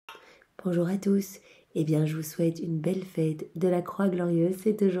Bonjour à tous, eh bien je vous souhaite une belle fête de la Croix Glorieuse,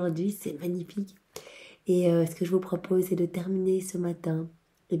 c'est aujourd'hui, c'est magnifique. Et ce que je vous propose c'est de terminer ce matin,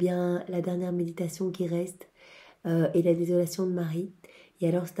 eh bien la dernière méditation qui reste est la désolation de Marie. Et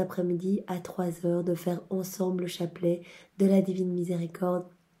alors cet après-midi à 3 heures de faire ensemble le chapelet de la Divine Miséricorde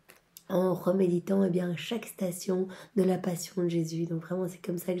en reméditant chaque station de la passion de Jésus. Donc vraiment c'est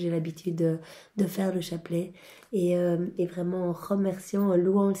comme ça que j'ai l'habitude de faire le chapelet et vraiment en remerciant, en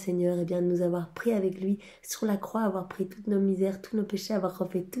louant le Seigneur de nous avoir pris avec lui sur la croix, avoir pris toutes nos misères, tous nos péchés, avoir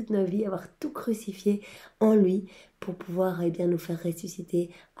refait toute nos vies, avoir tout crucifié en lui pour pouvoir nous faire ressusciter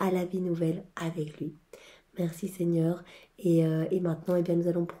à la vie nouvelle avec lui. Merci Seigneur et maintenant nous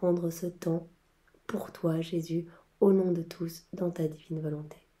allons prendre ce temps pour toi Jésus, au nom de tous, dans ta divine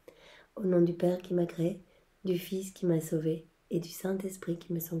volonté. Au nom du Père qui m'a créé, du Fils qui m'a sauvé et du Saint-Esprit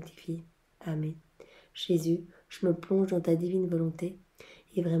qui me sanctifie. Amen. Jésus, je me plonge dans ta divine volonté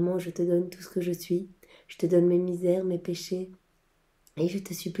et vraiment je te donne tout ce que je suis. Je te donne mes misères, mes péchés et je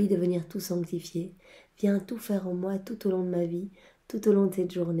te supplie de venir tout sanctifier. Viens tout faire en moi tout au long de ma vie, tout au long de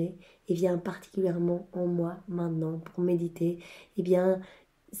cette journée et viens particulièrement en moi maintenant pour méditer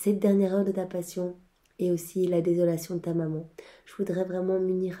cette dernière heure de ta passion et aussi la désolation de ta maman. Je voudrais vraiment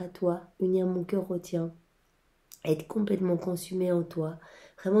m'unir à toi, unir mon cœur au tien, être complètement consumé en toi,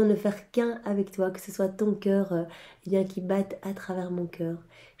 vraiment ne faire qu'un avec toi, que ce soit ton cœur qui batte à travers mon cœur.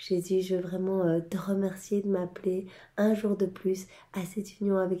 Jésus, je veux vraiment te remercier de m'appeler un jour de plus à cette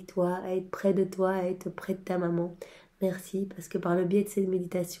union avec toi, à être près de toi, à être près de ta maman. Merci, parce que par le biais de cette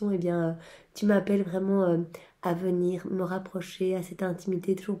méditation, tu m'appelles vraiment à venir me rapprocher à cette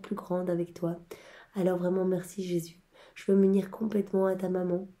intimité toujours plus grande avec toi. Alors vraiment merci Jésus. Je veux m'unir complètement à ta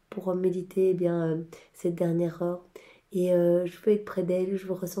maman pour méditer cette dernière heure. Et je veux être près d'elle, je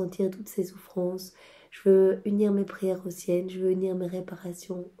veux ressentir toutes ses souffrances. Je veux unir mes prières aux siennes, je veux unir mes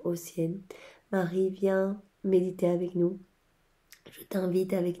réparations aux siennes. Marie, viens méditer avec nous. Je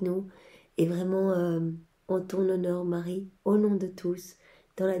t'invite avec nous. Et vraiment, en ton honneur, Marie, au nom de tous,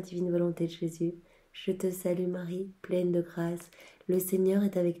 dans la divine volonté de Jésus, je te salue Marie, pleine de grâce. Le Seigneur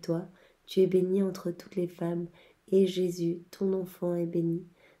est avec toi. Tu es bénie entre toutes les femmes, et Jésus, ton enfant, est béni.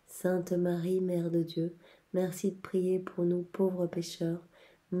 Sainte Marie, Mère de Dieu, merci de prier pour nous pauvres pécheurs,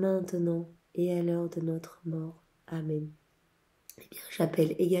 maintenant et à l'heure de notre mort. Amen.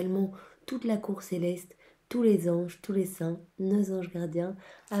 J'appelle également toute la cour céleste, tous les anges, tous les saints, nos anges gardiens,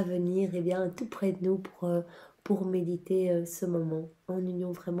 à venir tout près de nous pour méditer ce moment, en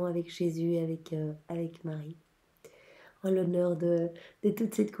union vraiment avec Jésus et avec Marie. En l'honneur de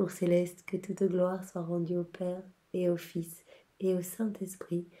toute cette cour céleste, que toute gloire soit rendue au Père et au Fils et au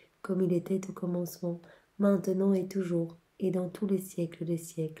Saint-Esprit, comme il était au commencement, maintenant et toujours, et dans tous les siècles des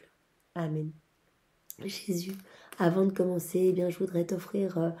siècles. Amen. Jésus, avant de commencer, je voudrais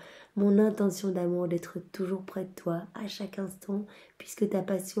t'offrir mon intention d'amour d'être toujours près de toi à chaque instant, puisque ta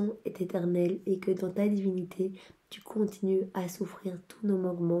passion est éternelle et que dans ta divinité, tu continues à souffrir tous nos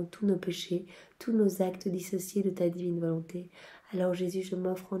manquements, tous nos péchés, tous nos actes dissociés de ta divine volonté. Alors Jésus, je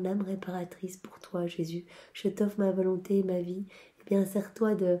m'offre en âme réparatrice pour toi, Jésus. Je t'offre ma volonté et ma vie.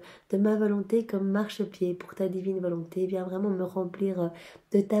 Sers-toi de ma volonté comme marchepied pour ta divine volonté. Viens vraiment me remplir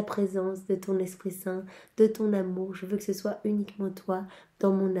de ta présence, de ton Esprit Saint, de ton amour. Je veux que ce soit uniquement toi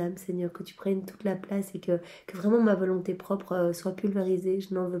dans mon âme, Seigneur, que tu prennes toute la place et que vraiment ma volonté propre soit pulvérisée.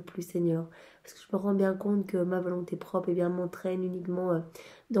 Je n'en veux plus, Seigneur, parce que je me rends bien compte que ma volonté propre m'entraîne uniquement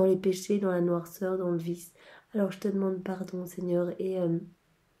dans les péchés, dans la noirceur, dans le vice. Alors je te demande pardon, Seigneur, et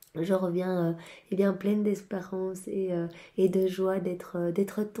je reviens pleine d'espérance et de joie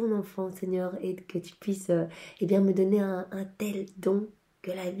d'être ton enfant, Seigneur, et que tu puisses me donner un tel don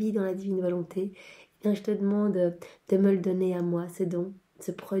que la vie dans la divine volonté. Je te demande de me le donner à moi, ce don,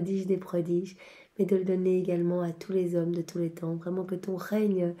 ce prodige des prodiges, mais de le donner également à tous les hommes de tous les temps. Vraiment que ton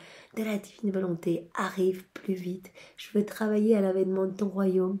règne de la divine volonté arrive plus vite. Je veux travailler à l'avènement de ton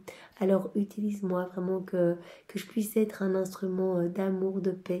royaume. Alors utilise-moi vraiment que je puisse être un instrument d'amour,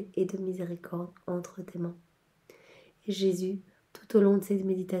 de paix et de miséricorde entre tes mains. Et Jésus, tout au long de cette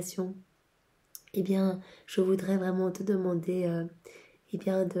méditation, je voudrais vraiment te demander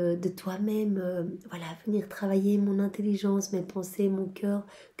de toi-même, venir travailler mon intelligence, mes pensées, mon cœur,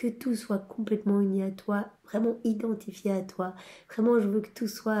 que tout soit complètement uni à toi, vraiment identifié à toi. Vraiment, je veux que tout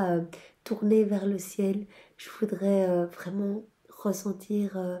soit tourné vers le ciel. Je voudrais vraiment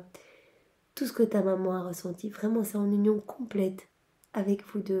ressentir tout ce que ta maman a ressenti. Vraiment, c'est en union complète avec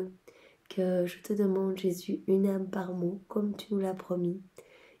vous deux que je te demande, Jésus, une âme par mot, comme tu nous l'as promis.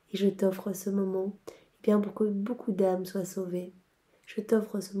 Et je t'offre ce moment pour que beaucoup d'âmes soient sauvées. Je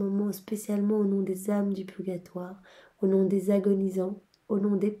t'offre ce moment spécialement au nom des âmes du purgatoire, au nom des agonisants, au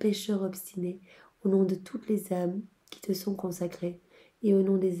nom des pécheurs obstinés, au nom de toutes les âmes qui te sont consacrées, et au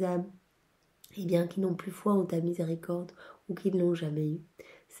nom des âmes qui n'ont plus foi en ta miséricorde ou qui ne l'ont jamais eu.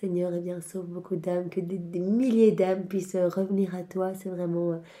 Seigneur, sauve beaucoup d'âmes, que des milliers d'âmes puissent revenir à toi. C'est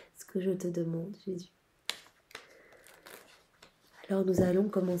vraiment ce que je te demande, Jésus. Alors nous allons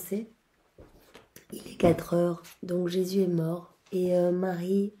commencer. Il est 4 heures, donc Jésus est mort et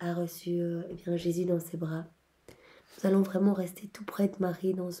Marie a reçu Jésus dans ses bras. Nous allons vraiment rester tout près de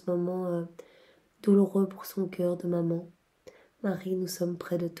Marie dans ce moment douloureux pour son cœur de maman. Marie, nous sommes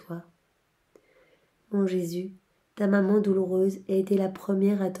près de toi. Mon Jésus, ta maman douloureuse a été la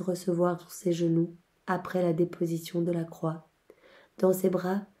première à te recevoir sur ses genoux après la déposition de la croix. Dans ses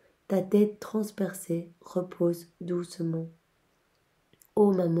bras, ta tête transpercée repose doucement.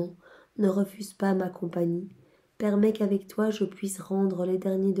 Ô maman, ne refuse pas ma compagnie. Permets qu'avec toi je puisse rendre les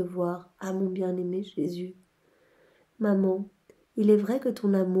derniers devoirs à mon bien-aimé Jésus. Maman, il est vrai que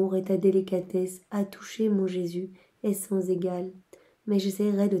ton amour et ta délicatesse à toucher mon Jésus est sans égal, mais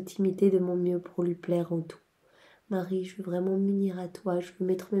j'essaierai de t'imiter de mon mieux pour lui plaire en tout. Marie, je veux vraiment m'unir à toi, je veux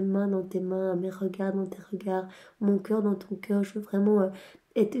mettre mes mains dans tes mains, mes regards dans tes regards, mon cœur dans ton cœur, je veux vraiment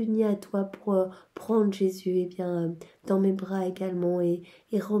être unie à toi pour prendre Jésus dans mes bras également et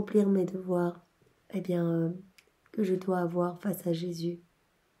remplir mes devoirs que je dois avoir face à Jésus,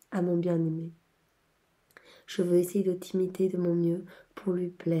 à mon bien-aimé. Je veux essayer de t'imiter de mon mieux pour lui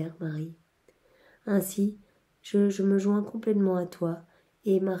plaire, Marie. Ainsi, je me joins complètement à toi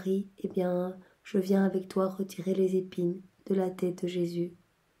et Marie, je viens avec toi retirer les épines de la tête de Jésus.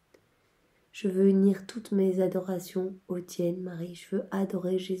 Je veux unir toutes mes adorations aux tiennes, Marie. Je veux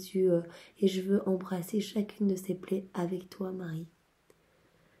adorer Jésus et je veux embrasser chacune de ses plaies avec toi, Marie.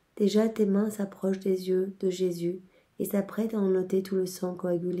 Déjà, tes mains s'approchent des yeux de Jésus et s'apprêtent à en ôter tout le sang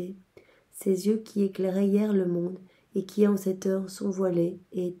coagulé. Ces yeux qui éclairaient hier le monde et qui, en cette heure, sont voilés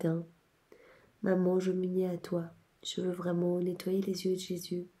et éteints. Maman, je m'unis à toi. Je veux vraiment nettoyer les yeux de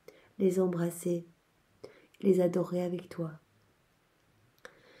Jésus, les embrasser, les adorer avec toi.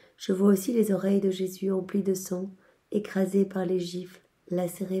 Je vois aussi les oreilles de Jésus emplies de sang, écrasées par les gifles,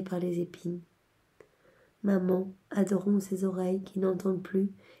 lacérées par les épines. Maman, adorons ces oreilles qui n'entendent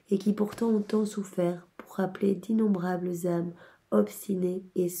plus et qui pourtant ont tant souffert pour rappeler d'innombrables âmes obstinées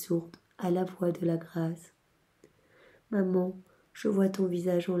et sourdes à la voix de la grâce. Maman, je vois ton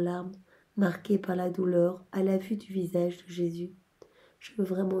visage en larmes, marqué par la douleur à la vue du visage de Jésus. Je veux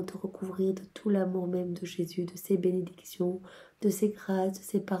vraiment te recouvrir de tout l'amour même de Jésus, de ses bénédictions, de ses grâces, de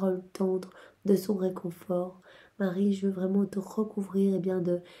ses paroles tendres, de son réconfort. Marie, je veux vraiment te recouvrir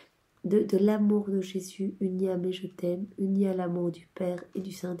de l'amour de Jésus, uni à mes je t'aime, uni à l'amour du Père et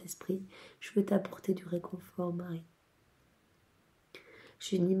du Saint-Esprit. Je veux t'apporter du réconfort, Marie.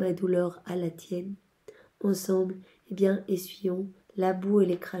 J'unis ma douleur à la tienne. Ensemble, essuyons la boue et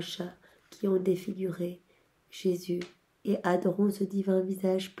les crachats qui ont défiguré Jésus et adorons ce divin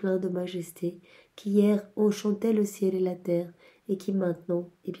visage plein de majesté qui hier enchantait le ciel et la terre et qui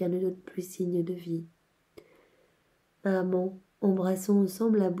maintenant ne donne plus signe de vie. Maman, embrassons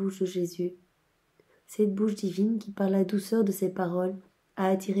ensemble la bouche de Jésus, cette bouche divine qui par la douceur de ses paroles a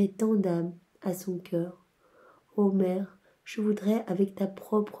attiré tant d'âmes à son cœur. Ô Mère, je voudrais avec ta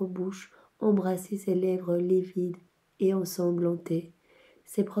propre bouche embrasser ses lèvres livides et ensanglantées.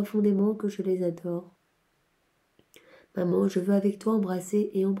 C'est profondément que je les adore. Maman, je veux avec toi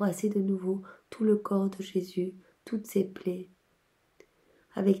embrasser de nouveau tout le corps de Jésus, toutes ses plaies.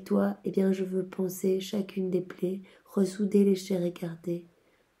 Avec toi, je veux penser chacune des plaies, ressouder les chairs écartées.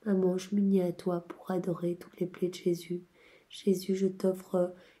 Maman, je m'unis à toi pour adorer toutes les plaies de Jésus. Jésus, je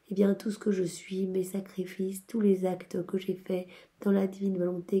t'offre tout ce que je suis, mes sacrifices, tous les actes que j'ai faits dans la divine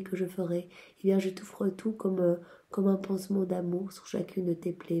volonté que je ferai. Je t'offre tout comme un pansement d'amour sur chacune de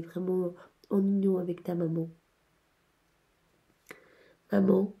tes plaies, vraiment en union avec ta maman.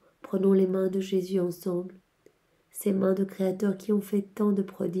 Maman, prenons les mains de Jésus ensemble, ces mains de Créateur qui ont fait tant de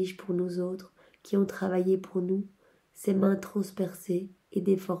prodiges pour nous autres, qui ont travaillé pour nous, ces mains transpercées et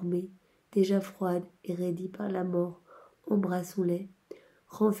déformées, déjà froides et raidies par la mort, embrassons-les,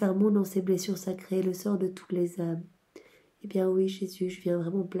 renfermons dans ces blessures sacrées le sort de toutes les âmes. Oui, Jésus, je viens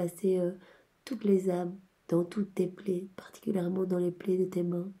vraiment placer toutes les âmes dans toutes tes plaies, particulièrement dans les plaies de tes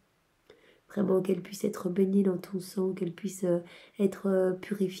mains. Vraiment qu'elles puissent être baignées dans ton sang, qu'elles puissent être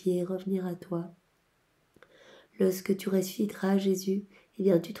purifiées, revenir à toi. Lorsque tu ressusciteras, Jésus,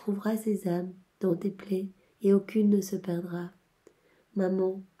 tu trouveras ces âmes dans tes plaies et aucune ne se perdra.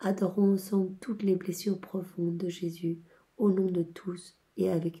 Maman, adorons ensemble toutes les blessures profondes de Jésus, au nom de tous et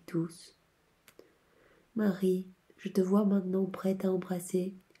avec tous. Marie, je te vois maintenant prête à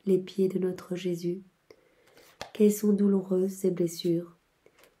embrasser les pieds de notre Jésus. Qu'elles sont douloureuses ces blessures,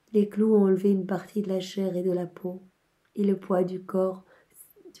 Les clous ont enlevé une partie de la chair et de la peau, et le poids du corps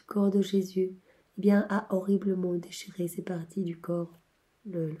de Jésus, eh bien, a horriblement déchiré ces parties du corps.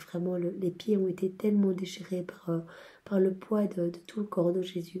 Les pieds ont été tellement déchirés par le poids de tout le corps de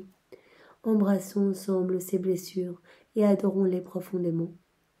Jésus. Embrassons ensemble ces blessures et adorons-les profondément.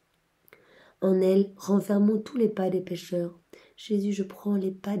 En elles, renfermons tous les pas des pécheurs. Jésus, je prends les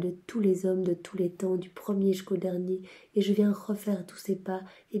pas de tous les hommes de tous les temps, du premier jusqu'au dernier, et je viens refaire tous ces pas,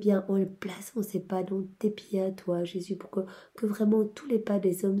 eh bien, en plaçant ces pas dans tes pieds à toi, Jésus, pour que vraiment tous les pas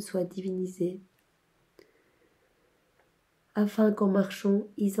des hommes soient divinisés, afin qu'en marchant,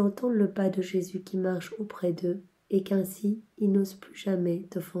 ils entendent le pas de Jésus qui marche auprès d'eux, et qu'ainsi, ils n'osent plus jamais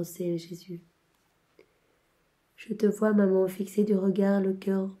t'offenser, Jésus. Je te vois, maman, fixer du regard le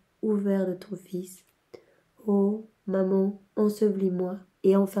cœur ouvert de ton Fils. Oh, maman, ensevelis-moi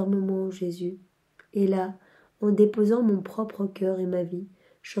et enferme-moi en Jésus. Et là, en déposant mon propre cœur et ma vie,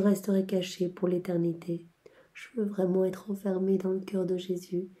 je resterai cachée pour l'éternité. Je veux vraiment être enfermée dans le cœur de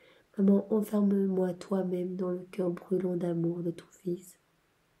Jésus. Maman, enferme-moi toi-même dans le cœur brûlant d'amour de ton Fils.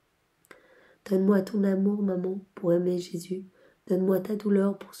 Donne-moi ton amour, maman, pour aimer Jésus. Donne-moi ta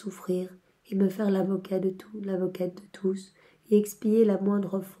douleur pour souffrir et me faire l'avocate de tous, et expier la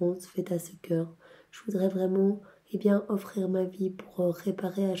moindre offense faite à ce cœur. Je voudrais vraiment, offrir ma vie pour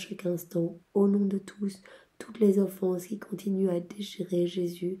réparer à chaque instant, au nom de tous, toutes les offenses qui continuent à déchirer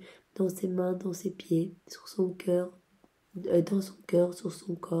Jésus dans ses mains, dans ses pieds, sur son cœur, dans son cœur, sur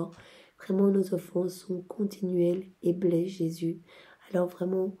son corps. Vraiment, nos offenses sont continuelles et blessent Jésus. Alors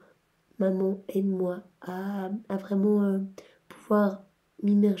vraiment, maman, aide-moi à vraiment pouvoir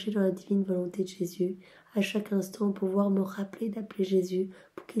m'immerger dans la divine volonté de Jésus, à chaque instant pouvoir me rappeler d'appeler Jésus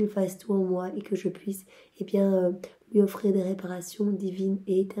pour qu'il fasse tout en moi et que je puisse lui offrir des réparations divines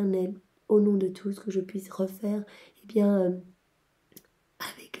et éternelles au nom de tous, que je puisse refaire avec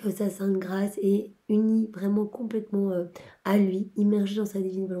sa sainte grâce et unie vraiment complètement à lui, immergée dans sa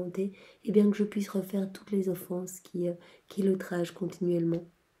divine volonté, et bien que je puisse refaire toutes les offenses qui l'outragent continuellement.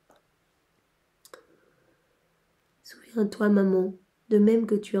 Souviens-toi, maman, de même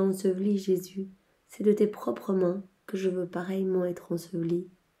que tu as enseveli Jésus, c'est de tes propres mains que je veux pareillement être ensevelie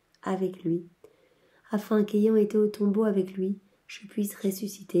avec lui, afin qu'ayant été au tombeau avec lui, je puisse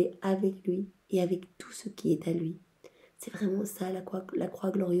ressusciter avec lui et avec tout ce qui est à lui. C'est vraiment ça la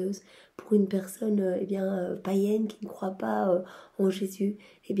croix glorieuse. Pour une personne païenne qui ne croit pas en Jésus,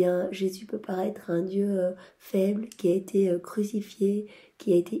 Jésus peut paraître un Dieu faible qui a été crucifié,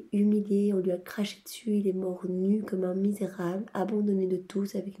 qui a été humilié, on lui a craché dessus, il est mort nu comme un misérable, abandonné de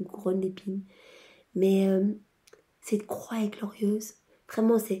tous avec une couronne d'épines. Mais cette croix est glorieuse.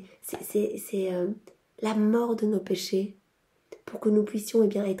 Vraiment, c'est la mort de nos péchés, pour que nous puissions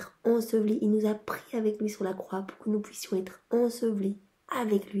être ensevelis. Il nous a pris avec lui sur la croix pour que nous puissions être ensevelis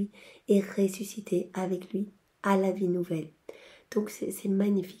avec lui et ressuscités avec lui à la vie nouvelle. Donc c'est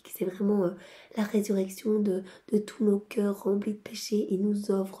magnifique, c'est vraiment la résurrection de tous nos cœurs remplis de péché. Il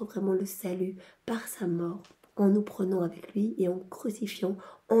nous offre vraiment le salut par sa mort, en nous prenant avec lui et en crucifiant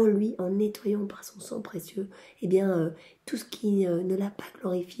en lui, en nettoyant par son sang précieux tout ce qui ne l'a pas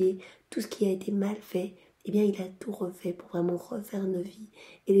glorifié, tout ce qui a été mal fait. Il a tout refait pour vraiment refaire nos vies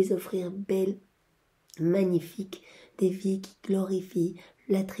et les offrir belles, magnifiques, des vies qui glorifient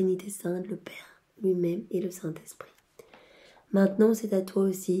la Trinité Sainte, le Père lui-même et le Saint-Esprit. Maintenant, c'est à toi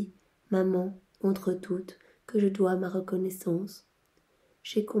aussi, maman, entre toutes, que je dois ma reconnaissance.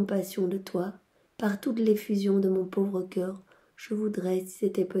 J'ai compassion de toi. Par toute l'effusion de mon pauvre cœur, je voudrais, si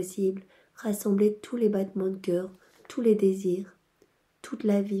c'était possible, rassembler tous les battements de cœur, tous les désirs, toute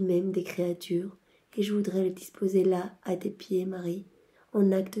la vie même des créatures, et je voudrais le disposer là, à tes pieds, Marie,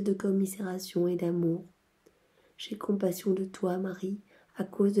 en acte de commisération et d'amour. J'ai compassion de toi, Marie, à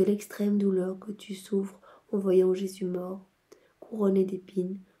cause de l'extrême douleur que tu souffres en voyant Jésus mort, couronné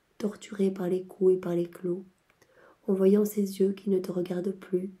d'épines, torturé par les coups et par les clous, en voyant ses yeux qui ne te regardent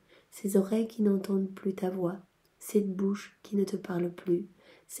plus, ses oreilles qui n'entendent plus ta voix, cette bouche qui ne te parle plus,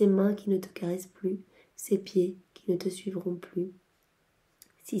 ses mains qui ne te caressent plus, ses pieds qui ne te suivront plus.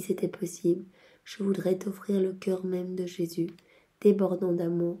 Si c'était possible, je voudrais t'offrir le cœur même de Jésus, débordant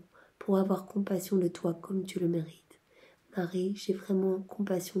d'amour, pour avoir compassion de toi comme tu le mérites. Marie, j'ai vraiment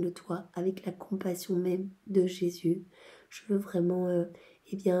compassion de toi, avec la compassion même de Jésus. Je veux vraiment,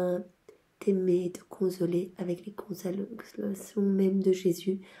 t'aimer et te consoler avec les consolations même de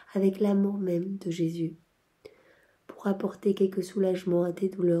Jésus, avec l'amour même de Jésus, pour apporter quelques soulagements à tes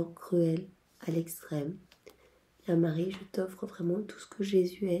douleurs cruelles à l'extrême. Bien Marie, je t'offre vraiment tout ce que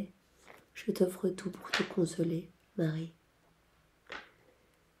Jésus est. Je t'offre tout pour te consoler, Marie.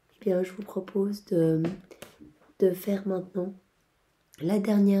 Je vous propose de faire maintenant la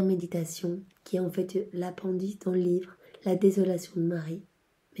dernière méditation, qui est en fait l'appendice dans le livre, la désolation de Marie.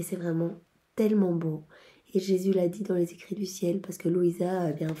 Mais c'est vraiment tellement beau. Et Jésus l'a dit dans les écrits du ciel, parce que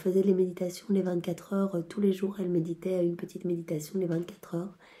Luisa faisait les méditations les 24 heures. Tous les jours, elle méditait une petite méditation les 24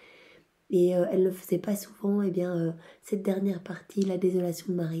 heures. Et elle ne le faisait pas souvent, cette dernière partie, la désolation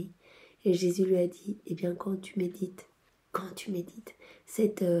de Marie. Et Jésus lui a dit, quand tu médites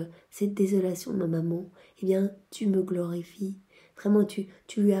cette désolation de ma maman, tu me glorifies. Vraiment, tu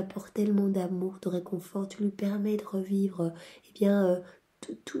lui apportes tellement d'amour, de réconfort, tu lui permets de revivre,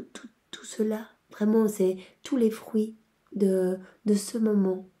 tout cela. Vraiment, c'est tous les fruits de ce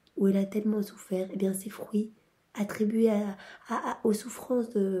moment où elle a tellement souffert, ces fruits attribués aux souffrances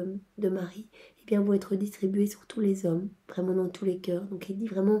de Marie, vont être distribués sur tous les hommes, vraiment dans tous les cœurs. Donc il dit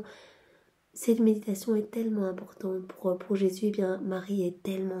vraiment, cette méditation est tellement importante pour Jésus, Marie est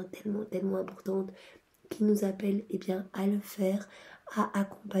tellement importante qu'il nous appelle à le faire, à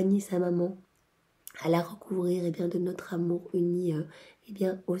accompagner sa maman, à la recouvrir de notre amour uni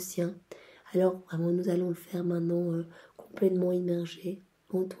au sien. Alors vraiment nous allons le faire maintenant complètement immergés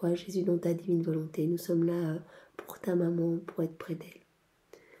en toi Jésus, dans ta divine volonté. Nous sommes là pour ta maman, pour être près d'elle.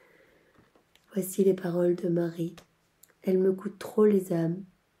 Voici les paroles de Marie. Elle me coûte trop les âmes,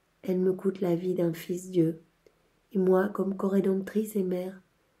 elle me coûte la vie d'un fils Dieu. Et moi, comme corédemptrice et mère,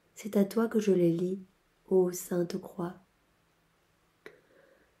 c'est à toi que je les lis, ô Sainte Croix.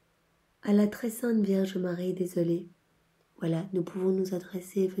 À la très sainte Vierge Marie désolée. Voilà, nous pouvons nous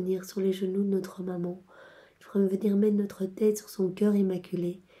adresser et venir sur les genoux de notre maman. Il faut venir mettre notre tête sur son cœur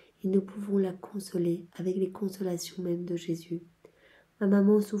immaculé et nous pouvons la consoler avec les consolations même de Jésus. Ma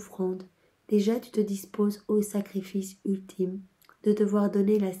maman souffrante, déjà tu te disposes au sacrifice ultime de devoir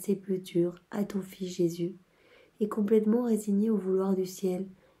donner la sépulture à ton fils Jésus. Et complètement résigné au vouloir du ciel,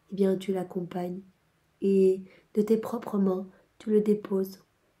 tu l'accompagnes et de tes propres mains, tu le déposes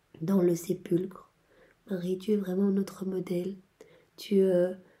dans le sépulcre. Marie, tu es vraiment notre modèle. Tu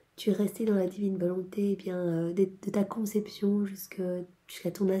es restée dans la divine volonté de ta conception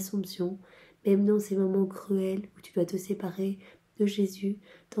jusqu'à ton assomption, même dans ces moments cruels où tu dois te séparer de Jésus,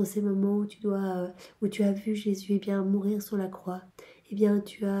 dans ces moments où tu as vu Jésus mourir sur la croix,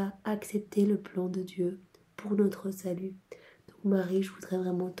 tu as accepté le plan de Dieu pour notre salut. Donc Marie, je voudrais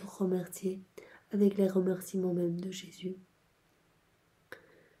vraiment te remercier avec les remerciements même de Jésus.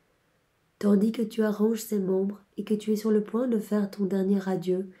 Tandis que tu arranges ses membres et que tu es sur le point de faire ton dernier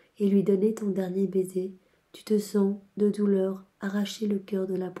adieu et lui donner ton dernier baiser, tu te sens, de douleur, arracher le cœur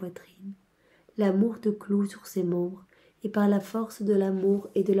de la poitrine. L'amour te cloue sur ses membres, et par la force de l'amour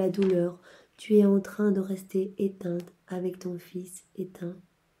et de la douleur, tu es en train de rester éteinte avec ton fils éteint.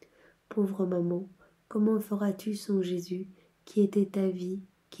 Pauvre maman, comment feras-tu sans Jésus, qui était ta vie,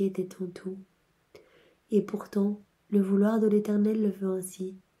 qui était ton tout? Et pourtant, le vouloir de l'Éternel le veut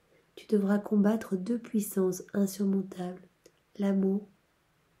ainsi. Tu devras combattre deux puissances insurmontables, l'amour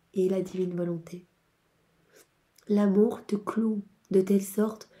et la divine volonté. L'amour te cloue de telle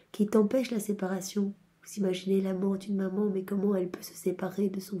sorte qu'il t'empêche la séparation. Vous imaginez la mort d'une maman, mais comment elle peut se séparer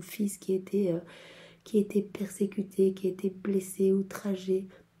de son fils qui était persécuté, qui était blessé, outragé,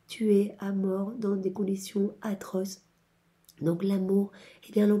 tué à mort dans des conditions atroces. Donc l'amour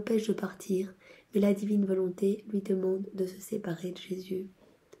l'empêche de partir, mais la divine volonté lui demande de se séparer de Jésus.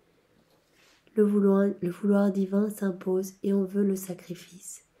 Le vouloir divin s'impose et on veut le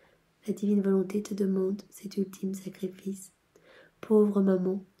sacrifice. La divine volonté te demande cet ultime sacrifice. Pauvre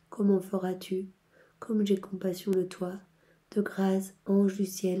maman, comment feras-tu? Comme j'ai compassion de toi, de grâce, ange du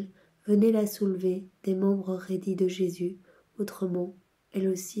ciel, venez la soulever des membres raidis de Jésus, autrement, elle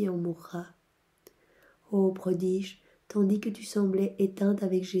aussi en mourra. Ô prodige, tandis que tu semblais éteinte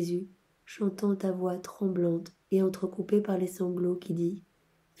avec Jésus, j'entends ta voix tremblante et entrecoupée par les sanglots qui dit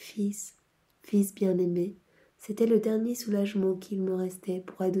 « Fils, fils bien-aimé, c'était le dernier soulagement qu'il me restait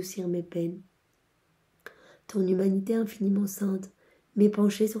pour adoucir mes peines. Ton humanité infiniment sainte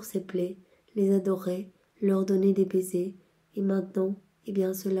m'épanchait sur ses plaies, les adorait, leur donnait des baisers, et maintenant,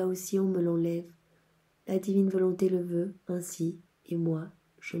 cela aussi on me l'enlève. La divine volonté le veut ainsi, et moi,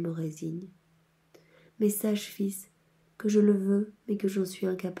 je me résigne. Mais sache, fils, que je le veux, mais que j'en suis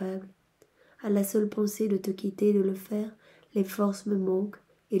incapable. À la seule pensée de te quitter et de le faire, les forces me manquent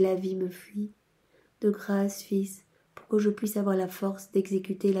et la vie me fuit. De grâce, fils, pour que je puisse avoir la force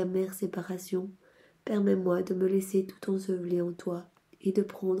d'exécuter la mère séparation, permets-moi de me laisser tout enseveli en toi et de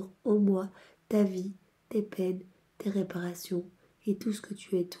prendre en moi ta vie, tes peines, tes réparations et tout ce que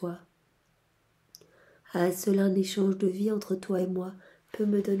tu es toi. Ah, seul un échange de vie entre toi et moi peut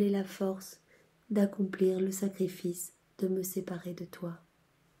me donner la force d'accomplir le sacrifice de me séparer de toi.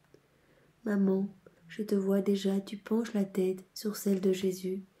 Maman, Je te vois déjà, tu penches la tête sur celle de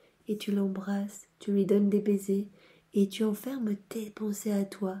Jésus et tu l'embrasses, tu lui donnes des baisers et tu enfermes tes pensées à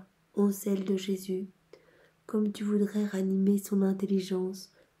toi en celle de Jésus, comme tu voudrais ranimer son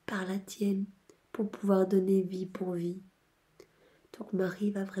intelligence par la tienne pour pouvoir donner vie pour vie. Donc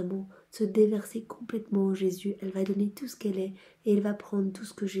Marie va vraiment se déverser complètement en Jésus, elle va donner tout ce qu'elle est et elle va prendre tout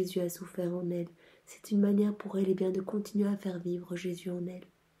ce que Jésus a souffert en elle. C'est une manière pour elle de continuer à faire vivre Jésus en elle.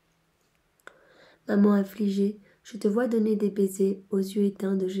 Maman affligée, je te vois donner des baisers aux yeux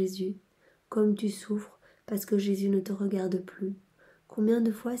éteints de Jésus, comme tu souffres parce que Jésus ne te regarde plus. Combien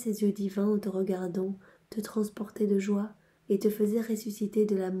de fois ces yeux divins en te regardant te transportaient de joie et te faisaient ressusciter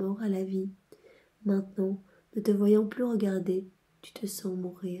de la mort à la vie. Maintenant, ne te voyant plus regarder, tu te sens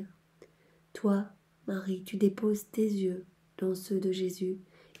mourir. Toi, Marie, tu déposes tes yeux dans ceux de Jésus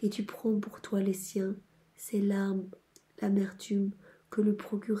et tu prends pour toi les siens, ces larmes, l'amertume que lui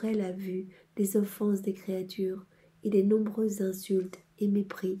procurait la vue des offenses des créatures et des nombreuses insultes et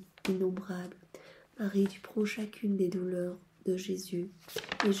mépris innombrables. Marie, tu prends chacune des douleurs de Jésus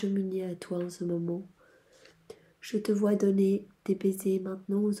et je m'unis à toi en ce moment. Je te vois donner des baisers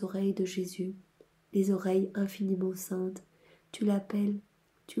maintenant aux oreilles de Jésus, les oreilles infiniment saintes. Tu l'appelles,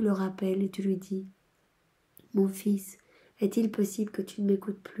 tu le rappelles et tu lui dis « Mon fils, est-il possible que tu ne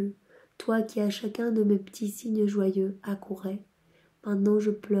m'écoutes plus, toi qui à chacun de mes petits signes joyeux accourais? Maintenant je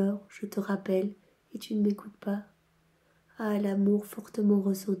pleure, je te rappelle, et tu ne m'écoutes pas. Ah, l'amour fortement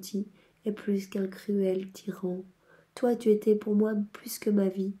ressenti est plus qu'un cruel tyran. Toi tu étais pour moi plus que ma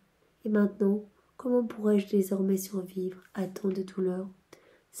vie, et maintenant, comment pourrais-je désormais survivre à tant de douleurs?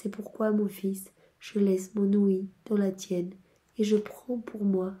 C'est pourquoi, mon fils, je laisse mon ouïe dans la tienne, et je prends pour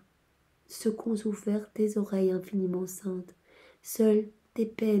moi ce qu'ont souffert tes oreilles infiniment saintes. Seules tes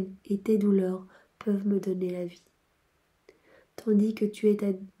peines et tes douleurs peuvent me donner la vie. Tandis que tu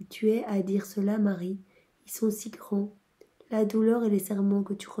es à dire cela, Marie, ils sont si grands, la douleur et les serrements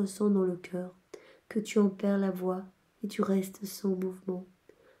que tu ressens dans le cœur, que tu en perds la voix et tu restes sans mouvement.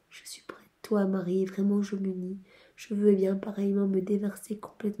 Je suis près de toi, Marie, et vraiment je m'unis. Je veux bien pareillement me déverser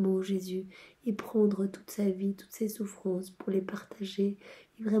complètement en Jésus et prendre toute sa vie, toutes ses souffrances pour les partager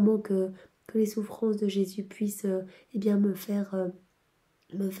et vraiment que les souffrances de Jésus puissent me faire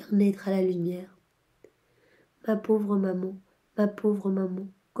naître à la lumière. Ma pauvre maman,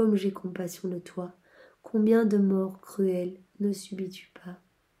 comme j'ai compassion de toi, combien de morts cruelles ne subis-tu pas?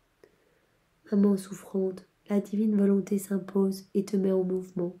 Maman souffrante, la divine volonté s'impose et te met en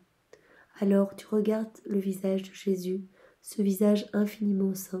mouvement. Alors tu regardes le visage de Jésus, ce visage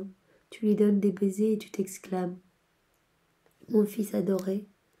infiniment saint, tu lui donnes des baisers et tu t'exclames « Mon fils adoré,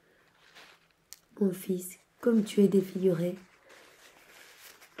 mon fils, comme tu es défiguré.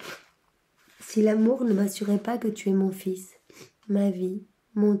 Si l'amour ne m'assurait pas que tu es mon fils, ma vie,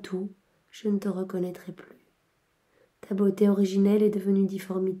 mon tout, je ne te reconnaîtrais plus. Ta beauté originelle est devenue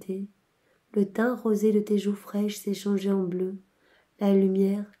difformité. Le teint rosé de tes joues fraîches s'est changé en bleu. La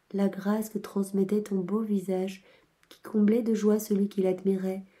lumière, la grâce que transmettait ton beau visage, qui comblait de joie celui qui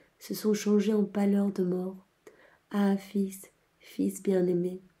l'admirait, se sont changés en pâleur de mort. Ah, fils, fils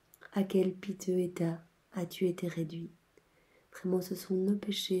bien-aimé, à quel piteux état as-tu été réduit? Vraiment, ce sont nos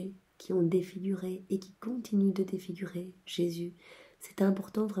péchés qui ont défiguré et qui continuent de défigurer Jésus. C'est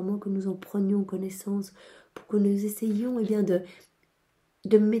important vraiment que nous en prenions connaissance pour que nous essayions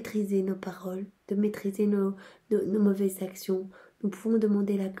de maîtriser nos paroles, de maîtriser nos mauvaises actions. Nous pouvons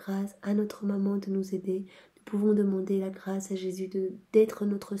demander la grâce à notre maman de nous aider. Nous pouvons demander la grâce à Jésus d'être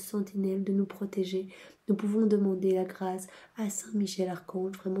notre sentinelle, de nous protéger. Nous pouvons demander la grâce à Saint Michel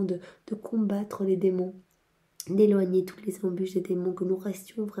Archange, vraiment de combattre les démons, d'éloigner toutes les embûches des démons, que nous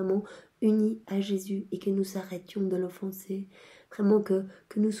restions vraiment unis à Jésus et que nous arrêtions de l'offenser. Vraiment que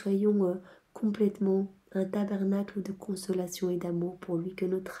nous soyons complètement un tabernacle de consolation et d'amour pour lui, que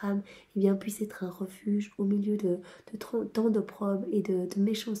notre âme puisse être un refuge au milieu de tant d'opprobre et de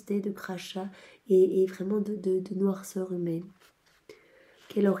méchanceté, de crachats et vraiment de noirceur humaine.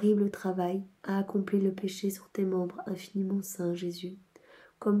 Quel horrible travail a accompli le péché sur tes membres infiniment saints, Jésus,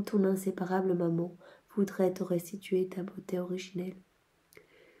 comme ton inséparable maman voudrait te restituer ta beauté originelle.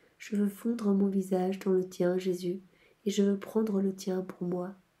 Je veux fondre mon visage dans le tien, Jésus, et je veux prendre le tien pour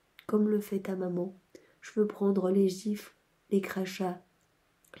moi, comme le fait ta maman. Je veux prendre les gifles, les crachats,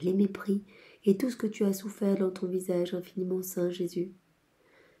 les mépris et tout ce que tu as souffert dans ton visage infiniment saint, Jésus.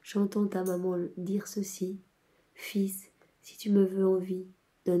 J'entends ta maman dire ceci. Fils, si tu me veux en vie,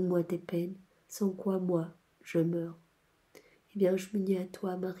 donne-moi tes peines, sans quoi moi, je meurs. Eh bien, je m'unis à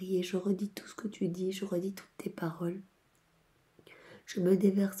toi, Marie, et je redis tout ce que tu dis, je redis toutes tes paroles. Je me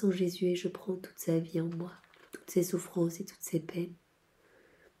déverse en Jésus et je prends toute sa vie en moi, toutes ses souffrances et toutes ses peines.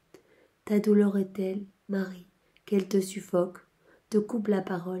 Ta douleur est telle, Marie, qu'elle te suffoque, te coupe la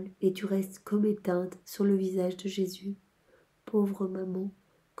parole et tu restes comme éteinte sur le visage de Jésus. Pauvre maman,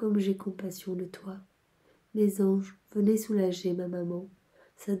 comme j'ai compassion de toi. Mes anges, venez soulager ma maman.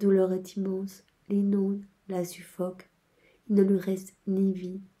 Sa douleur est immense, l'inonde, la suffoque. Il ne lui reste ni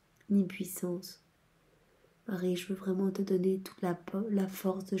vie, ni puissance. Marie, je veux vraiment te donner toute la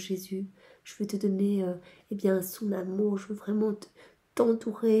force de Jésus. Je veux te donner son amour. Je veux vraiment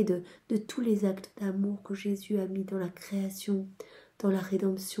t'entourer de tous les actes d'amour que Jésus a mis dans la création, dans la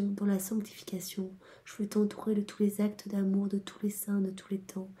rédemption, dans la sanctification. Je veux t'entourer de tous les actes d'amour de tous les saints, de tous les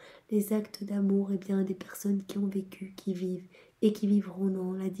temps. Les actes d'amour des personnes qui ont vécu, qui vivent et qui vivront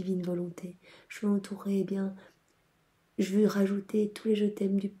dans la divine volonté. Je veux entourer je veux rajouter tous les je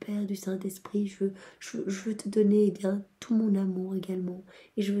t'aime du Père, du Saint-Esprit. Je veux te donner tout mon amour également.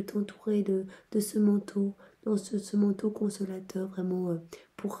 Et je veux t'entourer de ce manteau, dans ce manteau consolateur, vraiment,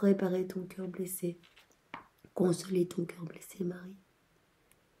 pour réparer ton cœur blessé. Consoler ton cœur blessé, Marie.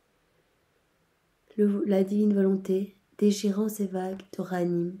 La divine volonté, déchirant ses vagues, te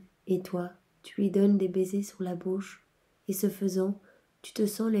ranime. Et toi, tu lui donnes des baisers sur la bouche. Et ce faisant, tu te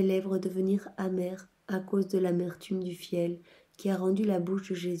sens les lèvres devenir amères à cause de l'amertume du fiel qui a rendu la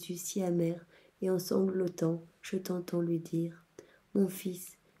bouche de Jésus si amère, et en sanglotant, je t'entends lui dire « Mon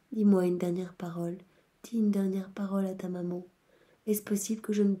fils, dis-moi une dernière parole, dis une dernière parole à ta maman. Est-ce possible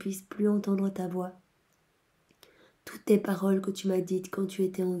que je ne puisse plus entendre ta voix? Toutes tes paroles que tu m'as dites quand tu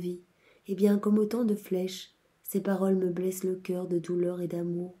étais en vie, comme autant de flèches, ces paroles me blessent le cœur de douleur et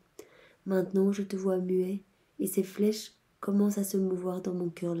d'amour. Maintenant je te vois muet, et ces flèches commencent à se mouvoir dans mon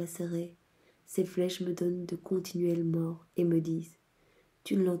cœur lacéré. Ces flèches me donnent de continuelles morts et me disent «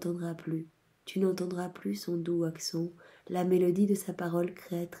 Tu ne l'entendras plus, tu n'entendras plus son doux accent, la mélodie de sa parole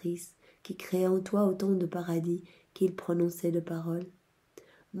créatrice, qui créait en toi autant de paradis qu'il prononçait de paroles.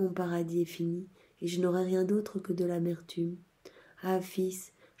 Mon paradis est fini, et je n'aurai rien d'autre que de l'amertume. Ah,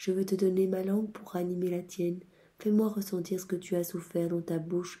 fils, je veux te donner ma langue pour ranimer la tienne. Fais-moi ressentir ce que tu as souffert dans ta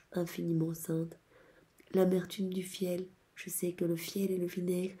bouche infiniment sainte. L'amertume du fiel, je sais que le fiel et le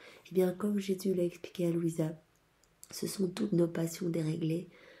vinaigre, comme Jésus l'a expliqué à Luisa, ce sont toutes nos passions déréglées,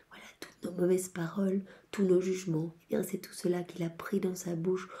 voilà, toutes nos mauvaises paroles, tous nos jugements. C'est tout cela qu'il a pris dans sa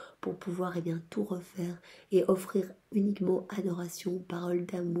bouche pour pouvoir tout refaire et offrir uniquement adoration, paroles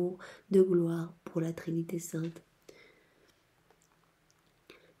d'amour, de gloire pour la Trinité Sainte.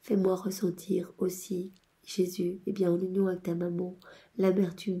 Fais-moi ressentir aussi, Jésus, en union avec ta maman,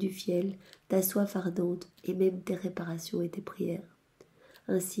 l'amertume du fiel, ta soif ardente et même tes réparations et tes prières.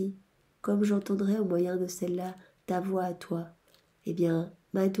 Ainsi, comme j'entendrai au moyen de celle-là ta voix à toi,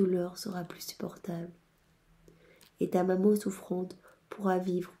 ma douleur sera plus supportable. Et ta maman souffrante pourra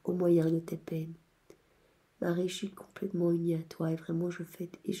vivre au moyen de tes peines. Marie, je suis complètement unie à toi et vraiment je fais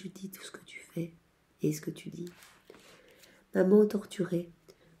et je dis tout ce que tu fais et ce que tu dis. Maman torturée,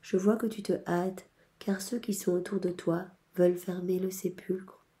 je vois que tu te hâtes, car ceux qui sont autour de toi veulent fermer le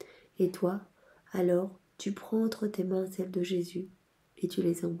sépulcre. Et toi, alors, tu prends entre tes mains celles de Jésus, et tu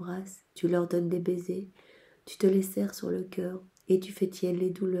les embrasses, tu leur donnes des baisers, tu te les serres sur le cœur, et tu fais tiennes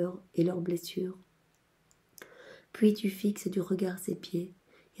les douleurs et leurs blessures. Puis tu fixes du regard ses pieds,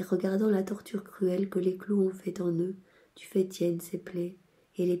 et regardant la torture cruelle que les clous ont faite en eux, tu fais tiennes ses plaies,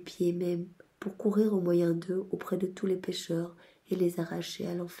 et les pieds même, pour courir au moyen d'eux auprès de tous les pécheurs, et les arracher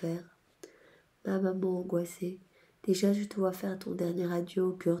à l'enfer. Ma maman angoissée, déjà je te vois faire ton dernier adieu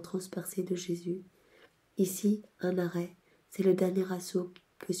au cœur transpercé de Jésus. Ici, un arrêt, c'est le dernier assaut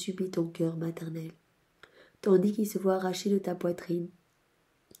que subit ton cœur maternel. Tandis qu'il se voit arraché de ta poitrine,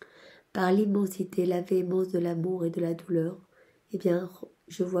 par l'immensité, la véhémence de l'amour et de la douleur,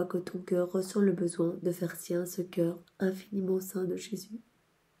 je vois que ton cœur ressent le besoin de faire sien ce cœur infiniment saint de Jésus.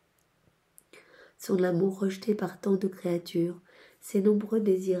 Son amour rejeté par tant de créatures, ses nombreux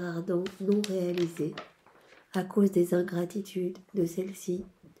désirs ardents non réalisés, à cause des ingratitudes de celle-ci,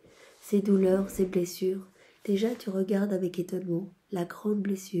 ses douleurs, ses blessures. Déjà tu regardes avec étonnement la grande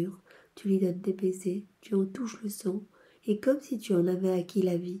blessure, tu lui donnes des baisers, tu en touches le sang, et comme si tu en avais acquis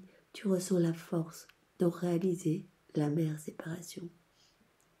la vie, tu ressens la force d'en réaliser l'amère séparation.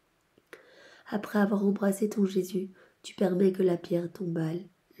 Après avoir embrassé ton Jésus, tu permets que la pierre tombale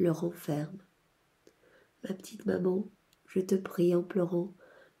le renferme. Ma petite maman, je te prie en pleurant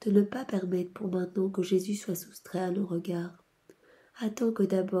de ne pas permettre pour maintenant que Jésus soit soustrait à nos regards. Attends que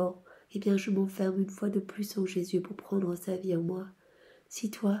d'abord, je m'enferme une fois de plus en Jésus pour prendre sa vie en moi. Si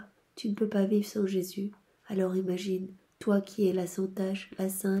toi, tu ne peux pas vivre sans Jésus, alors imagine, toi qui es la sans tache, la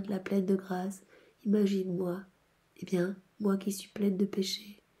sainte, la pleine de grâce, imagine moi, moi qui suis pleine de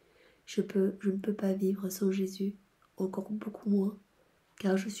péché. Je ne peux pas vivre sans Jésus, encore beaucoup moins.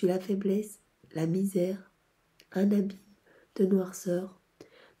 car je suis la faiblesse, la misère, un abîme de noirceur.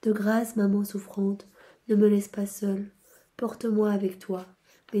 De grâce, maman souffrante, ne me laisse pas seule, porte-moi avec toi,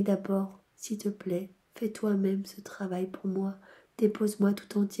 mais d'abord, s'il te plaît, fais toi-même ce travail pour moi, dépose-moi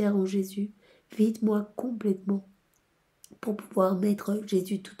tout entière en Jésus, vide-moi complètement, pour pouvoir mettre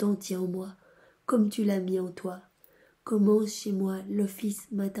Jésus tout entier en moi, comme tu l'as mis en toi. Commence chez moi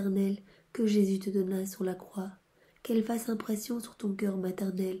l'office maternel que Jésus te donna sur la croix, qu'elle fasse impression sur ton cœur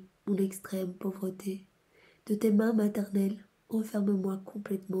maternel, mon extrême pauvreté. De tes mains maternelles, enferme-moi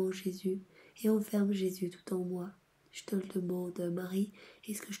complètement en Jésus, et enferme Jésus tout en moi. Je te le demande, Marie,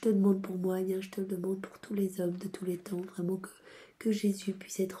 et ce que je te demande pour moi, eh bien, je te le demande pour tous les hommes de tous les temps, vraiment que Jésus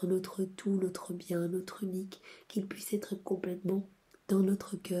puisse être notre tout, notre bien, notre unique, qu'il puisse être complètement dans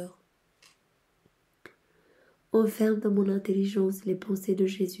notre cœur. Enferme dans mon intelligence les pensées de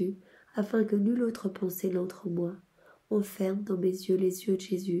Jésus, afin que nulle autre pensée n'entre en moi. Enferme dans mes yeux les yeux de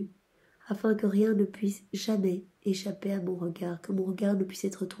Jésus, afin que rien ne puisse jamais échapper à mon regard, que mon regard ne puisse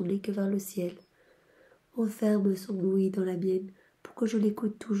être tourné que vers le ciel. Enferme son ouïe dans la mienne, pour que je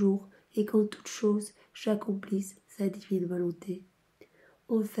l'écoute toujours, et qu'en toute chose j'accomplisse sa divine volonté.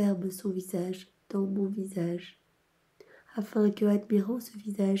 Enferme son visage dans mon visage, afin que, admirant ce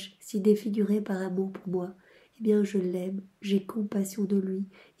visage si défiguré par amour pour moi, eh bien je l'aime, j'ai compassion de lui,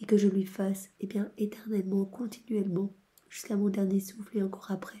 et que je lui fasse, eh bien éternellement, continuellement, jusqu'à mon dernier souffle et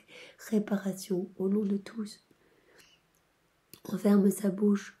encore après, réparation au nom de tous. Enferme sa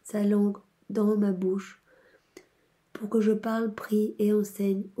bouche, sa langue dans ma bouche, pour que je parle, prie et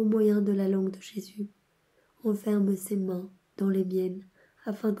enseigne au moyen de la langue de Jésus. Enferme ses mains dans les miennes,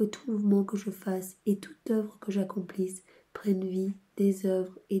 afin que tout mouvement que je fasse et toute œuvre que j'accomplisse prenne vie des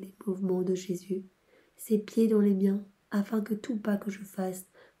œuvres et des mouvements de Jésus. Ses pieds dans les miens, afin que tout pas que je fasse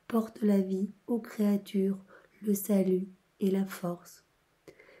porte la vie aux créatures, le salut et la force.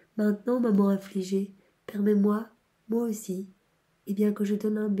 Maintenant, maman affligée, permets-moi, moi aussi, et bien que je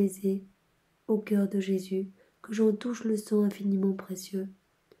donne un baiser au cœur de Jésus, que j'en touche le sang infiniment précieux.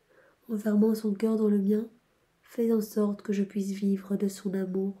 En fermant son cœur dans le mien, fais en sorte que je puisse vivre de son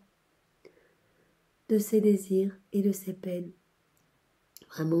amour, de ses désirs et de ses peines.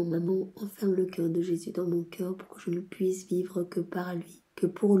 Vraiment, maman, enferme le cœur de Jésus dans mon cœur pour que je ne puisse vivre que par lui, que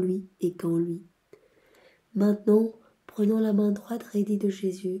pour lui et qu'en lui. Maintenant, prenant la main droite raidie de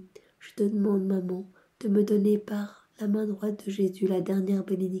Jésus, je te demande, maman, de me donner par la main droite de Jésus la dernière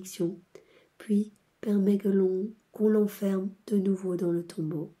bénédiction, puis permets qu'on l'enferme de nouveau dans le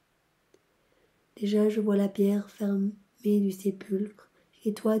tombeau. Déjà, je vois la pierre fermée du sépulcre,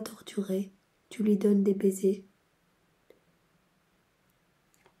 et toi, torturé, tu lui donnes des baisers.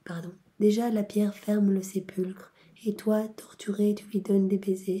 Déjà, la pierre ferme le sépulcre, et toi, torturé, tu lui donnes des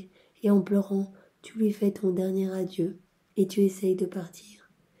baisers, et en pleurant, tu lui fais ton dernier adieu, et tu essayes de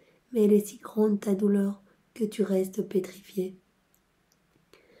partir. Mais elle est si grande ta douleur que tu restes pétrifié.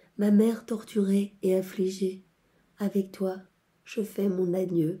 Ma mère torturée et affligée, avec toi, je fais mon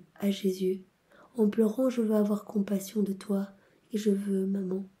adieu à Jésus. En pleurant, je veux avoir compassion de toi, et je veux,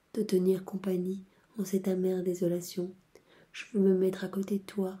 maman, te tenir compagnie en cette amère désolation. Je veux me mettre à côté de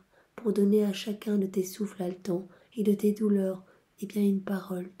toi, pour donner à chacun de tes souffles haletants et de tes douleurs, eh bien une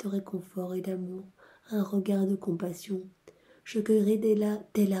parole de réconfort et d'amour, un regard de compassion. Je cueillerai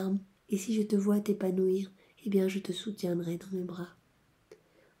tes larmes, et si je te vois t'épanouir, eh bien je te soutiendrai dans mes bras.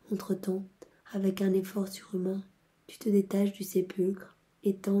 Entre-temps, avec un effort surhumain, tu te détaches du sépulcre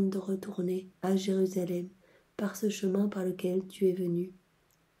et tentes de retourner à Jérusalem par ce chemin par lequel tu es venu.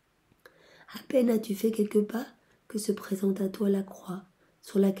 À peine as-tu fait quelques pas que se présente à toi la croix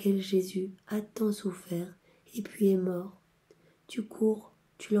sur laquelle Jésus a tant souffert et puis est mort. Tu cours,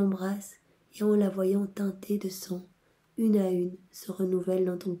 tu l'embrasses et en la voyant teintée de sang, une à une se renouvellent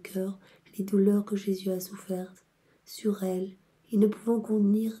dans ton cœur les douleurs que Jésus a souffertes. Sur elle, et ne pouvant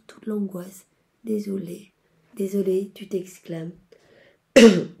contenir toute l'angoisse, désolé, désolé, tu t'exclames.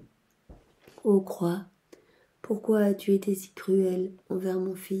 Ô croix, pourquoi as-tu été si cruelle envers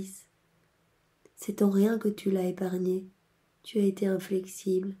mon fils? C'est en rien que tu l'as épargné. Tu as été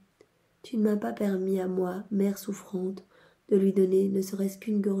inflexible. Tu ne m'as pas permis à moi, mère souffrante, de lui donner ne serait-ce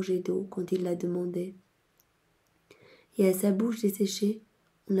qu'une gorgée d'eau quand il la demandait. Et à sa bouche desséchée,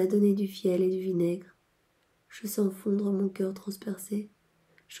 on a donné du fiel et du vinaigre. Je sens fondre mon cœur transpercé.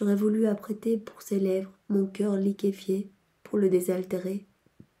 J'aurais voulu apprêter pour ses lèvres mon cœur liquéfié pour le désaltérer.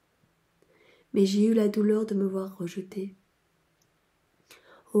 Mais j'ai eu la douleur de me voir rejetée.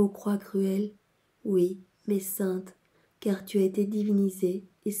 Ô croix cruelle, oui, mais sainte, car tu as été divinisée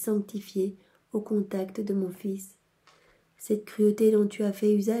et sanctifiée au contact de mon Fils. Cette cruauté dont tu as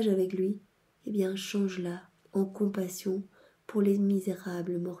fait usage avec lui, eh bien change-la en compassion pour les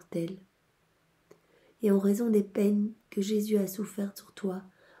misérables mortels. Et en raison des peines que Jésus a souffertes sur toi,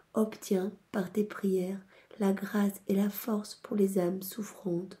 obtiens par tes prières la grâce et la force pour les âmes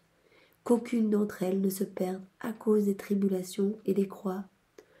souffrantes, qu'aucune d'entre elles ne se perde à cause des tribulations et des croix.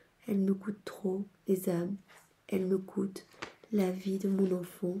 Elles me coûtent trop, les âmes, elles me coûtent la vie de mon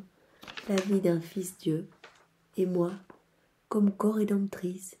enfant, la vie d'un fils Dieu. Et moi, comme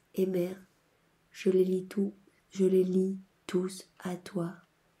co-rédemptrice et mère, je les lie tous à toi,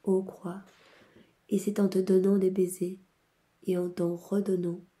 ô croix, et c'est en te donnant des baisers et en t'en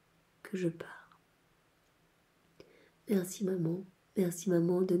redonnant que je pars. Merci maman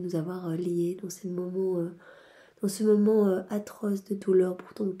de nous avoir liés dans ce moment atroce de douleur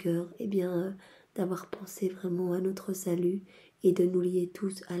pour ton cœur, et bien d'avoir pensé vraiment à notre salut et de nous lier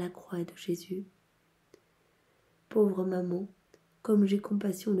tous à la croix de Jésus. Pauvre maman, comme j'ai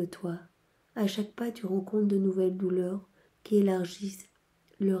compassion de toi, à chaque pas tu rencontres de nouvelles douleurs qui élargissent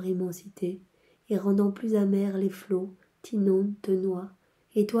leur immensité et rendant plus amers les flots, t'inondent, te noient,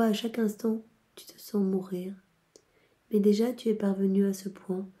 et toi à chaque instant tu te sens mourir. Mais déjà tu es parvenu à ce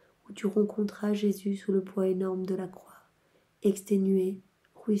point où tu rencontras Jésus sous le poids énorme de la croix, exténué,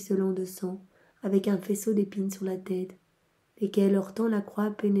 ruisselant de sang, avec un faisceau d'épines sur la tête, lesquels heurtant la croix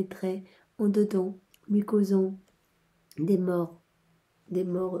pénétraient en dedans, lui causant des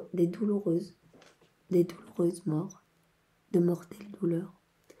douloureuses morts, de mortelles douleurs.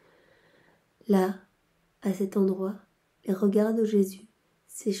 Là, à cet endroit, les regards de Jésus,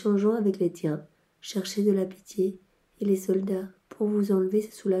 s'échangeant avec les tiens, cherchaient de la pitié, et les soldats, pour vous enlever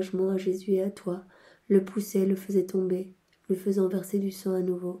ce soulagement à Jésus et à toi, le poussaient, le faisaient tomber, lui faisant verser du sang à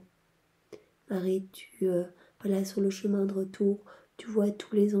nouveau. Marie, voilà, sur le chemin de retour, tu vois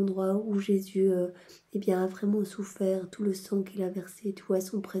tous les endroits où Jésus a vraiment souffert, tout le sang qu'il a versé, tu vois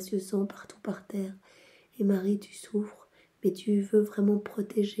son précieux sang partout par terre. Et Marie, tu souffres, mais tu veux vraiment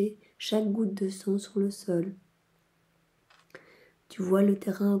protéger chaque goutte de sang sur le sol. Tu vois le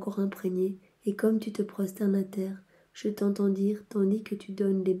terrain encore imprégné, et comme tu te prosternes à terre, je t'entends dire, tandis que tu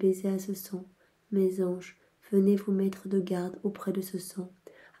donnes des baisers à ce sang, mes anges, venez vous mettre de garde auprès de ce sang,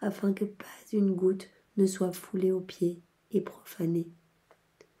 afin que pas une goutte ne soit foulée aux pieds et profanée.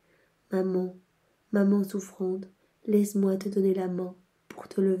 Maman, maman souffrante, laisse-moi te donner la main pour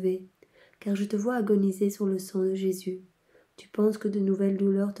te lever, car je te vois agoniser sur le sang de Jésus. Tu penses que de nouvelles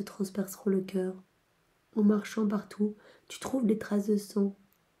douleurs te transperceront le cœur. En marchant partout, tu trouves des traces de sang,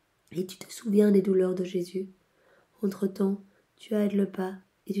 et tu te souviens des douleurs de Jésus. Entre-temps, tu hâtes le pas,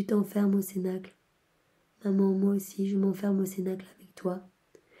 et tu t'enfermes au cénacle. Maman, moi aussi, je m'enferme au cénacle avec toi.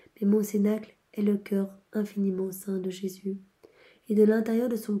 Mais mon cénacle est le cœur infiniment saint de Jésus. Et de l'intérieur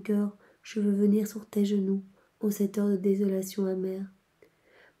de son cœur, je veux venir sur tes genoux, en cette heure de désolation amère.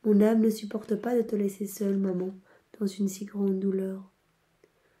 Mon âme ne supporte pas de te laisser seule, maman, dans une si grande douleur.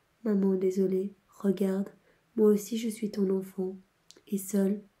 Maman désolée, regarde, moi aussi je suis ton enfant, et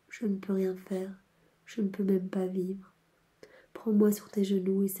seule, je ne peux rien faire, je ne peux même pas vivre. Prends-moi sur tes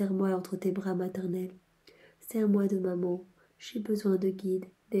genoux et serre-moi entre tes bras maternels. Serre-moi de maman, j'ai besoin de guide,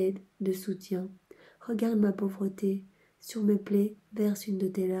 d'aide, de soutien. Regarde ma pauvreté, sur mes plaies, verse une de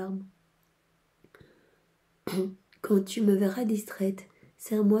tes larmes. Quand tu me verras distraite,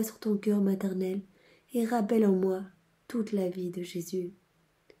 serre-moi sur ton cœur maternel et rappelle en moi toute la vie de Jésus.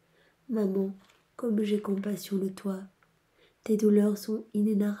 Maman, comme j'ai compassion de toi, tes douleurs sont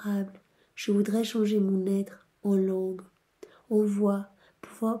inénarrables. Je voudrais changer mon être en langue, en voix,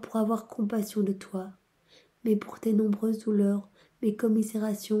 pour avoir compassion de toi. Mais pour tes nombreuses douleurs, mes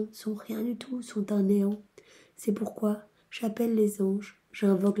commisérations sont rien du tout, sont un néant. C'est pourquoi j'appelle les anges,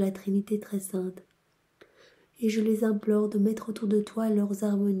 j'invoque la Trinité très sainte. Et je les implore de mettre autour de toi leurs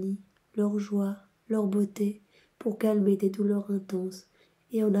harmonies, leur joie, leur beauté, pour calmer tes douleurs intenses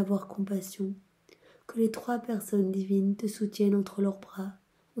et en avoir compassion. Que les trois personnes divines te soutiennent entre leurs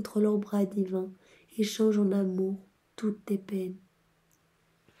bras divins, et changent en amour toutes tes peines.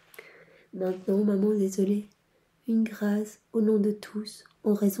 Maintenant, maman désolée, une grâce au nom de tous,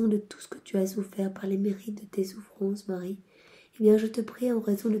 en raison de tout ce que tu as souffert par les mérites de tes souffrances, Marie, eh bien je te prie en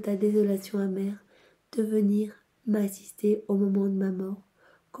raison de ta désolation amère, de venir m'assister au moment de ma mort,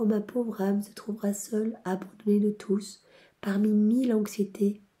 quand ma pauvre âme se trouvera seule, abandonnée de tous, parmi 1000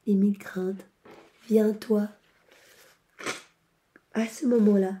 anxiétés et 1000 craintes. Viens, toi, à ce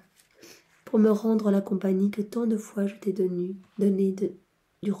moment-là, pour me rendre la compagnie que tant de fois je t'ai donnée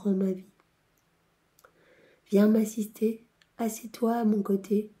durant ma vie. Viens m'assister, assieds-toi à mon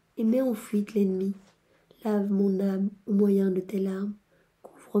côté et mets en fuite l'ennemi. Lave mon âme au moyen de tes larmes,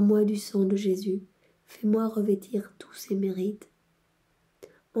 couvre-moi du sang de Jésus, fais-moi revêtir tous ses mérites.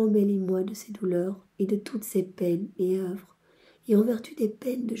 Embellis-moi de ses douleurs et de toutes ses peines et œuvres. et en vertu des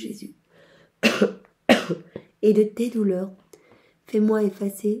peines de Jésus et de tes douleurs, fais-moi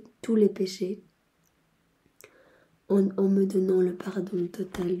effacer tous les péchés en me donnant le pardon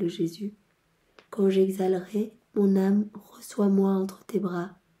total de Jésus. Quand j'exhalerai, mon âme, reçois-moi entre tes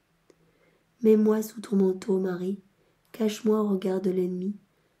bras. Mets-moi sous ton manteau, Marie, cache-moi au regard de l'ennemi,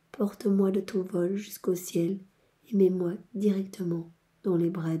 porte-moi de ton vol jusqu'au ciel et mets-moi directement dans les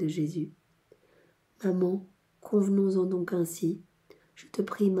bras de Jésus. Maman, convenons-en donc ainsi. Je te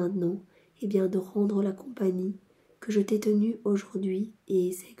prie maintenant de rendre la compagnie que je t'ai tenue aujourd'hui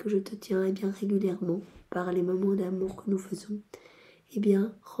et c'est que je te tiens régulièrement par les moments d'amour que nous faisons.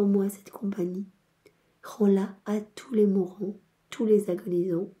 Rends-moi cette compagnie. Rends-la à tous les mourants, tous les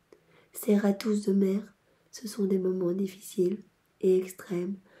agonisants. Serre à tous de mer. Ce sont des moments difficiles et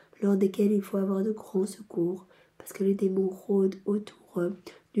extrêmes, lors desquels il faut avoir de grands secours, parce que les démons rôdent autour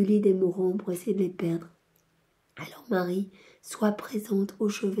du lit des mourants pour essayer de les perdre. Alors Marie, sois présente au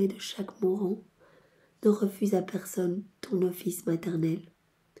chevet de chaque mourant. Ne refuse à personne ton office maternel.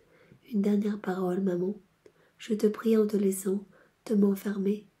 Une dernière parole, maman. Je te prie en te laissant de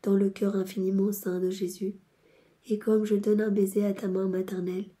m'enfermer dans le cœur infiniment saint de Jésus. Et comme je donne un baiser à ta main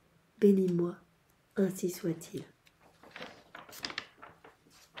maternelle, bénis-moi. Ainsi soit-il.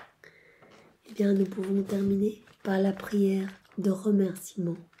 Nous pouvons terminer par la prière de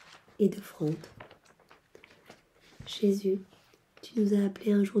remerciement et d'offrande. Jésus, tu nous as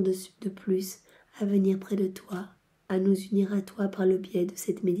appelés un jour de plus à venir près de toi, à nous unir à toi par le biais de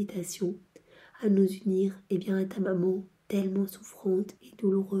cette méditation, à nous unir à ta maman tellement souffrante et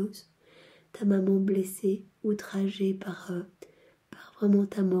douloureuse, ta maman blessée, outragée par vraiment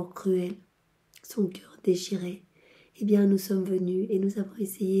ta mort cruelle, son cœur déchiré. Nous sommes venus et nous avons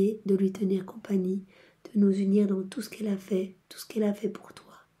essayé de lui tenir compagnie, de nous unir dans tout ce qu'elle a fait pour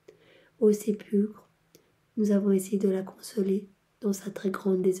toi. Au sépulcre, nous avons essayé de la consoler dans sa très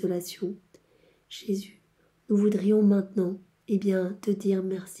grande désolation. Jésus, nous voudrions maintenant te dire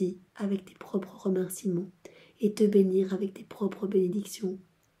merci avec tes propres remerciements et te bénir avec tes propres bénédictions.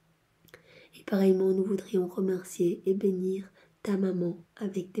 Et pareillement, nous voudrions remercier et bénir ta maman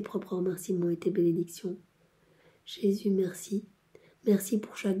avec tes propres remerciements et tes bénédictions. Jésus, merci. Merci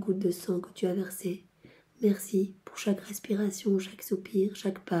pour chaque goutte de sang que tu as versé. Merci pour chaque respiration, chaque soupir,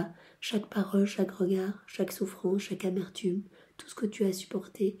 chaque pas, chaque parole, chaque regard, chaque souffrance, chaque amertume, tout ce que tu as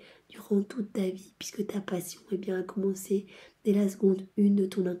supporté durant toute ta vie, puisque ta passion a commencé dès la seconde 1 de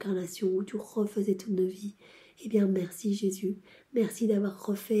ton incarnation où tu refaisais toute nos vies. Merci Jésus, merci d'avoir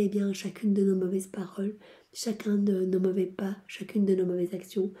refait chacune de nos mauvaises paroles, chacun de nos mauvais pas, chacune de nos mauvaises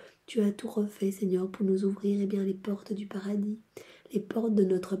actions. Tu as tout refait, Seigneur, pour nous ouvrir les portes du paradis, les portes de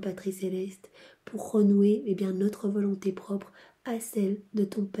notre patrie céleste, pour renouer notre volonté propre à celle de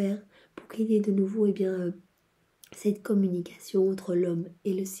ton Père, pour qu'il y ait de nouveau cette communication entre l'homme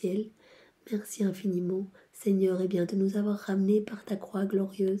et le ciel. Merci infiniment, Seigneur, de nous avoir ramenés par ta croix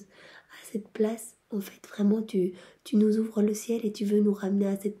glorieuse à cette place. En fait, vraiment, tu nous ouvres le ciel et tu veux nous ramener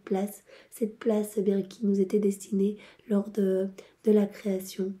à cette place qui nous était destinée lors de la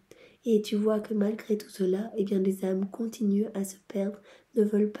création. Et tu vois que malgré tout cela, les âmes continuent à se perdre, ne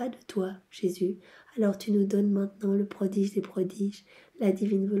veulent pas de toi, Jésus. Alors tu nous donnes maintenant le prodige des prodiges, la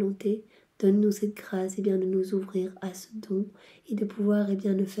divine volonté. Donne-nous cette grâce de nous ouvrir à ce don et de pouvoir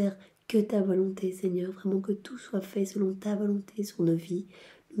ne faire que ta volonté, Seigneur. Vraiment que tout soit fait selon ta volonté sur nos vies.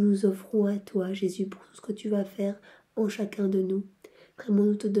 Nous nous offrons à toi, Jésus, pour tout ce que tu vas faire en chacun de nous. Vraiment,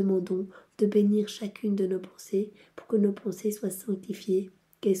 nous te demandons de bénir chacune de nos pensées pour que nos pensées soient sanctifiées,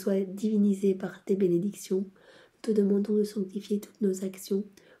 qu'elles soient divinisées par tes bénédictions. Nous te demandons de sanctifier toutes nos actions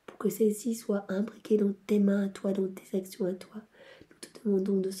pour que celles-ci soient imbriquées dans tes mains à toi, dans tes actions à toi. Nous te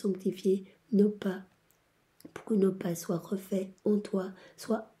demandons de sanctifier nos pas pour que nos pas soient refaits en toi,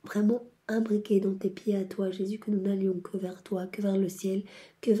 soient vraiment imbriqués dans tes pieds à toi, Jésus, que nous n'allions que vers toi, que vers le ciel,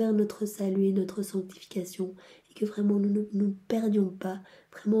 que vers notre salut et notre sanctification, et que vraiment nous ne nous perdions pas,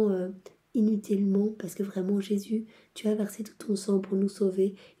 vraiment inutilement, parce que vraiment Jésus, tu as versé tout ton sang pour nous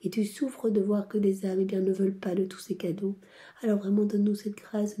sauver, et tu souffres de voir que des âmes ne veulent pas de tous ces cadeaux. Alors vraiment donne-nous cette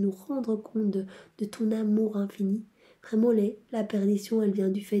grâce de nous rendre compte de ton amour infini. Vraiment, la perdition, elle vient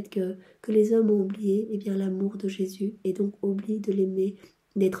du fait que les hommes ont oublié l'amour de Jésus et donc oublient de l'aimer,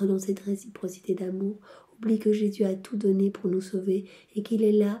 d'être dans cette réciprocité d'amour, oublient que Jésus a tout donné pour nous sauver et qu'il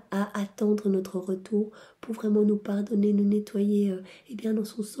est là à attendre notre retour pour vraiment nous pardonner, nous nettoyer dans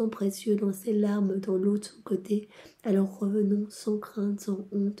son sang précieux, dans ses larmes, dans l'eau de son côté. Alors revenons sans crainte, sans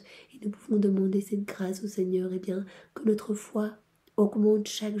honte et nous pouvons demander cette grâce au Seigneur que notre foi augmente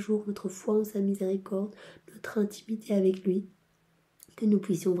chaque jour, notre foi en sa miséricorde, notre intimité avec lui, que nous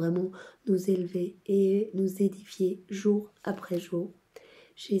puissions vraiment nous élever et nous édifier jour après jour.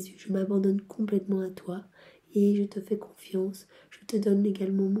 Jésus, je m'abandonne complètement à toi et je te fais confiance. Je te donne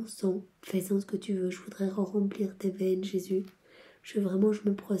également mon sang. Fais-en ce que tu veux. Je voudrais remplir tes veines, Jésus. Je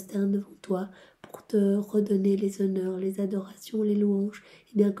me prosterne devant toi pour te redonner les honneurs, les adorations, les louanges,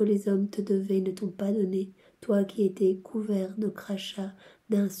 et bien que les hommes te devaient et ne t'ont pas donné. Toi qui étais couvert de crachats,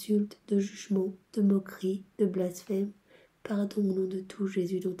 d'insultes, de jugements, de moqueries, de blasphèmes. Pardon au nom de tout,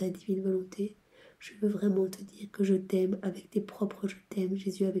 Jésus, dans ta divine volonté. Je veux vraiment te dire que je t'aime avec tes propres je t'aime,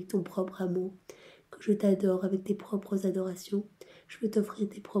 Jésus, avec ton propre amour, que je t'adore avec tes propres adorations. Je veux t'offrir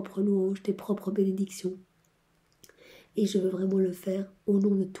tes propres louanges, tes propres bénédictions. Et je veux vraiment le faire au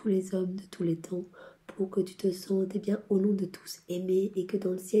nom de tous les hommes, de tous les temps, pour que tu te sentes, bien, au nom de tous aimé, et que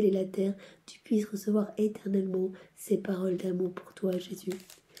dans le ciel et la terre, tu puisses recevoir éternellement ces paroles d'amour pour toi, Jésus.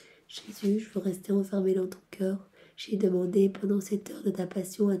 Jésus, je veux rester enfermé dans ton cœur. J'ai demandé pendant cette heure de ta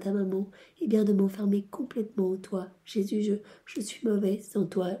passion à ta maman, bien de m'enfermer complètement en toi. Jésus, je suis mauvaise sans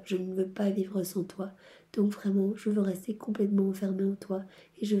toi, je ne veux pas vivre sans toi. Donc vraiment, je veux rester complètement enfermé en toi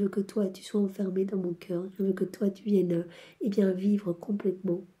et je veux que toi, tu sois enfermé dans mon cœur. Je veux que toi, tu viennes bien vivre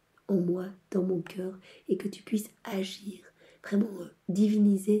complètement en moi, dans mon cœur et que tu puisses agir, vraiment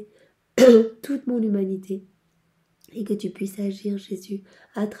diviniser toute mon humanité. Et que tu puisses agir, Jésus,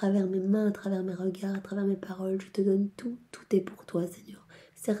 à travers mes mains, à travers mes regards, à travers mes paroles. Je te donne tout, tout est pour toi, Seigneur.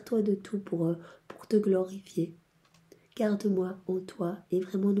 Sers-toi de tout pour te glorifier. Garde-moi en toi et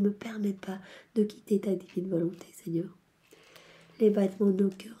vraiment ne me permets pas de quitter ta divine volonté, Seigneur. Les battements de nos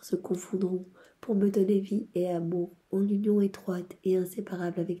cœurs se confondront pour me donner vie et amour en union étroite et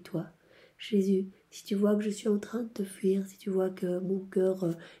inséparable avec toi. Jésus, si tu vois que je suis en train de te fuir, si tu vois que mon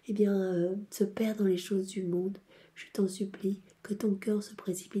cœur se perd dans les choses du monde, je t'en supplie que ton cœur se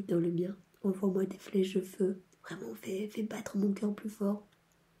précipite dans le mien. Envoie-moi des flèches de feu. Vraiment, fais battre mon cœur plus fort.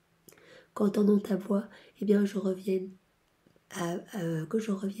 Qu'entendant ta voix, je revienne que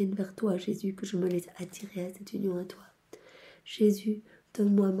je revienne vers toi, Jésus, que je me laisse attirer à cette union à toi. Jésus,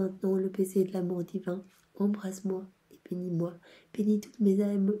 donne-moi maintenant le baiser de l'amour divin. Embrasse-moi et bénis-moi. Bénis toutes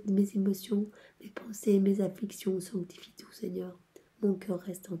mes émotions, mes pensées, mes afflictions. Sanctifie tout, Seigneur. Mon cœur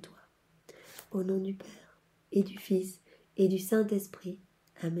reste en toi. Au nom du Père et du Fils et du Saint-Esprit.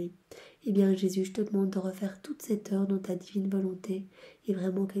 Amen. Jésus, je te demande de refaire toute cette heure dans ta divine volonté et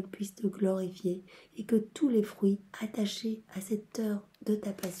vraiment qu'elle puisse te glorifier et que tous les fruits attachés à cette heure de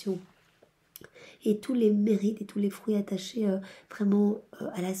ta passion et tous les mérites et tous les fruits attachés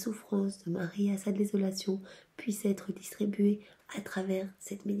à la souffrance de Marie, à sa désolation, puissent être distribués à travers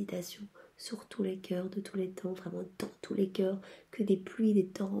cette méditation sur tous les cœurs de tous les temps, vraiment dans tous les cœurs, que des pluies, des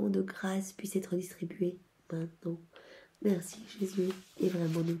torrents de grâce puissent être distribués maintenant. Merci Jésus, et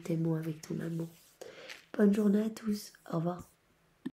vraiment nous t'aimons avec ton amour. Bonne journée à tous, au revoir.